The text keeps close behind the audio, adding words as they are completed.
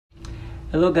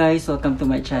Hello guys, welcome to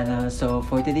my channel. So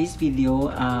for today's video,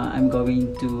 I'm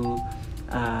going to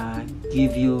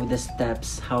give you the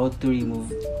steps how to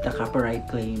remove the copyright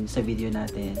claim sa video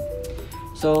natin.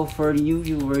 So for new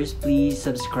viewers, please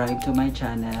subscribe to my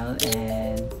channel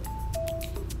and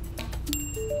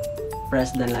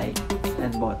press the like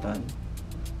and button.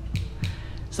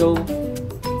 So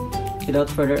without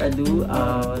further ado,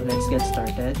 let's get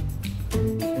started.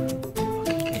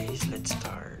 Okay guys, let's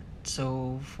start.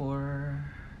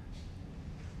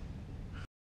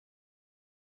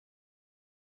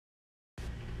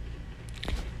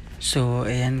 So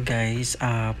ayan guys,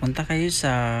 punta kayo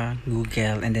sa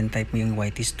Google and then type mo yung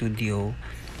YT Studio.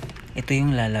 Ito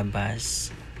yung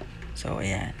lalabas. So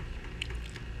ayan,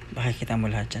 makikita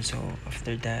mo lahat dyan. So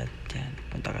after that, yan,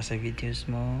 punta ka sa videos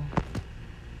mo,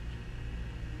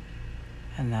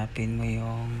 hanapin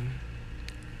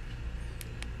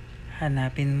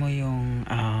mo yung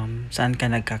saan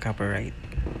ka nagka-copyright.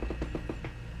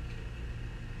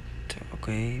 So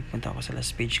okay, punta ako sa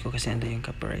last page ko kasi ando yung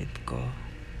copyright ko.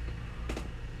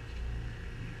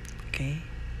 Okay,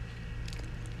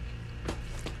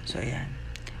 so ayan.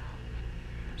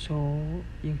 So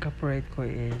yung copyright ko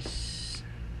is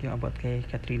yung about kay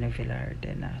Katrina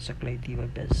Velarde na Suklay Diva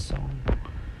Best Song.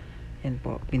 Yan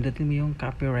po, pindutin mo yung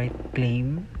copyright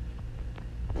claim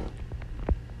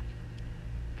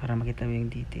para makita mo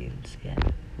yung details. Yan,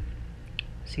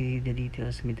 see the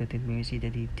details, pindutin mo yung see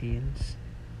the details.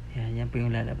 Yan po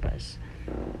yung lalabas.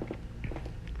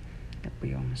 Yan po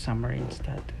yung summary and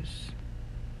status.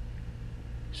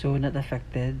 So not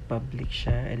affected, public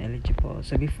siya, and eligible.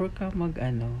 So before ka mag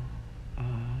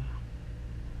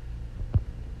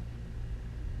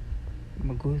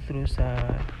go through sa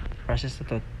process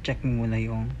na to, check mo muna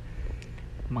yung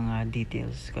mga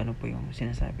details kung ano po yung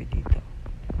sinasabi dito.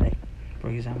 Like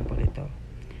for example, ito,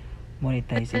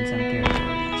 monetize in some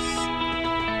territories.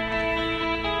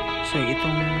 So ito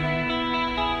na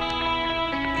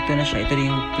siya. Ito na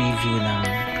yung preview ng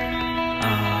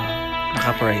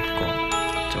copyright ko.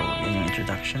 So yan yung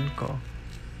introduction ko,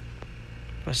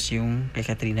 tapos yung kay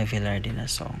Katrina Velarde na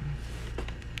song.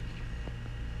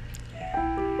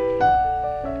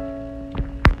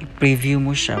 I-preview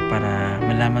mo siya para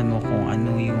malaman mo kung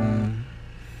ano yung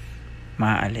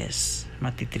maalis,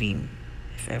 matitrim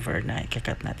if ever na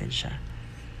ikakat natin siya.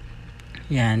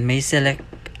 Yan, may select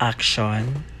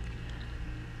action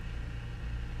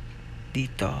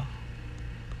dito.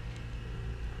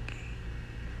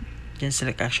 Yan,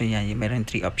 select action yan. Meron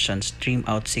 3 options: trim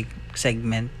out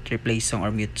segment, replace song,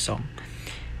 or mute song.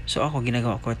 So ako,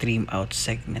 ginagawa ko trim out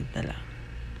segment na lang.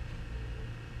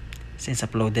 Since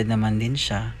uploaded naman din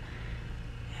siya,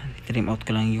 yan, trim out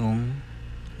ko lang yung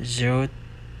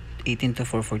 018 to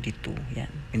 442. Yan,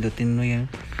 pindutin mo yung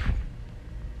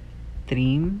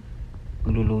trim,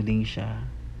 maglo-loading siya.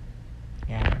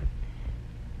 Yan,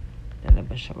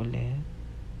 lalabas siya ulit.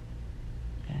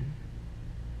 Yan.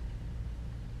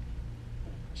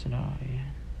 So now,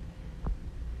 ayan.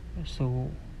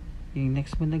 So yung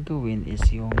next mo na gawin is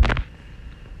yung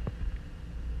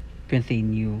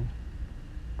continue.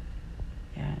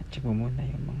 Yan, check mo muna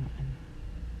yung mga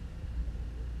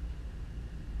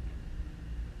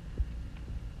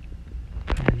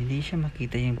hindi siya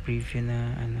makita yung preview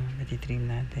na natitrim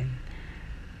natin.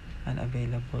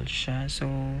 Unavailable siya. So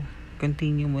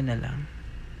continue mo na lang.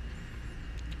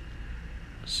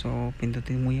 So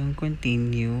pindutin mo yung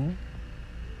continue.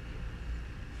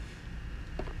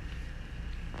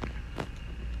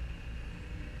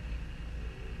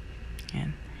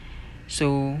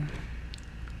 So,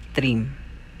 trim.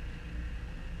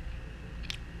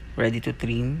 Ready to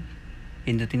trim.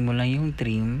 Pindutin mo lang yung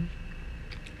trim.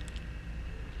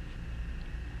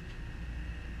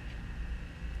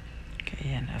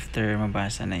 Okay, yan. After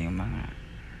mabasa na yung mga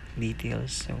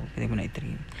details, so pwede mo na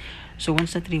i-trim. So,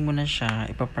 once na-trim mo na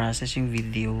siya, ipaprocess yung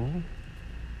video.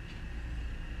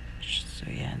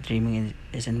 So, yan. Trimming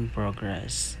is in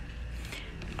progress.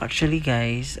 Actually,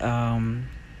 guys,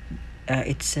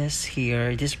 it says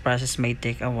here, this process may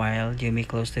take a while. You may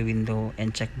close the window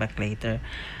and check back later.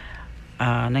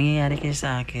 Nangyayari kasi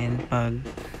sa akin, pag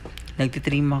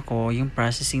nagtitrim ako, yung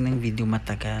processing ng video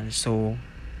matagal. So,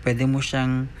 pwede mo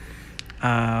siyang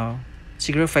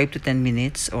siguro 5 to 10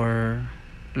 minutes or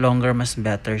longer, mas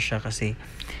better siya kasi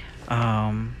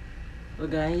so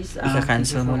guys,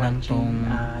 ika-cancel mo lang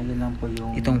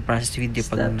itong process video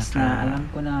pag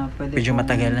medyo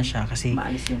matagal na siya kasi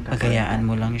pagayaan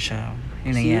mo lang siya.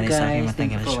 Yung nangyayari sa akin,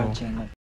 matagal siya.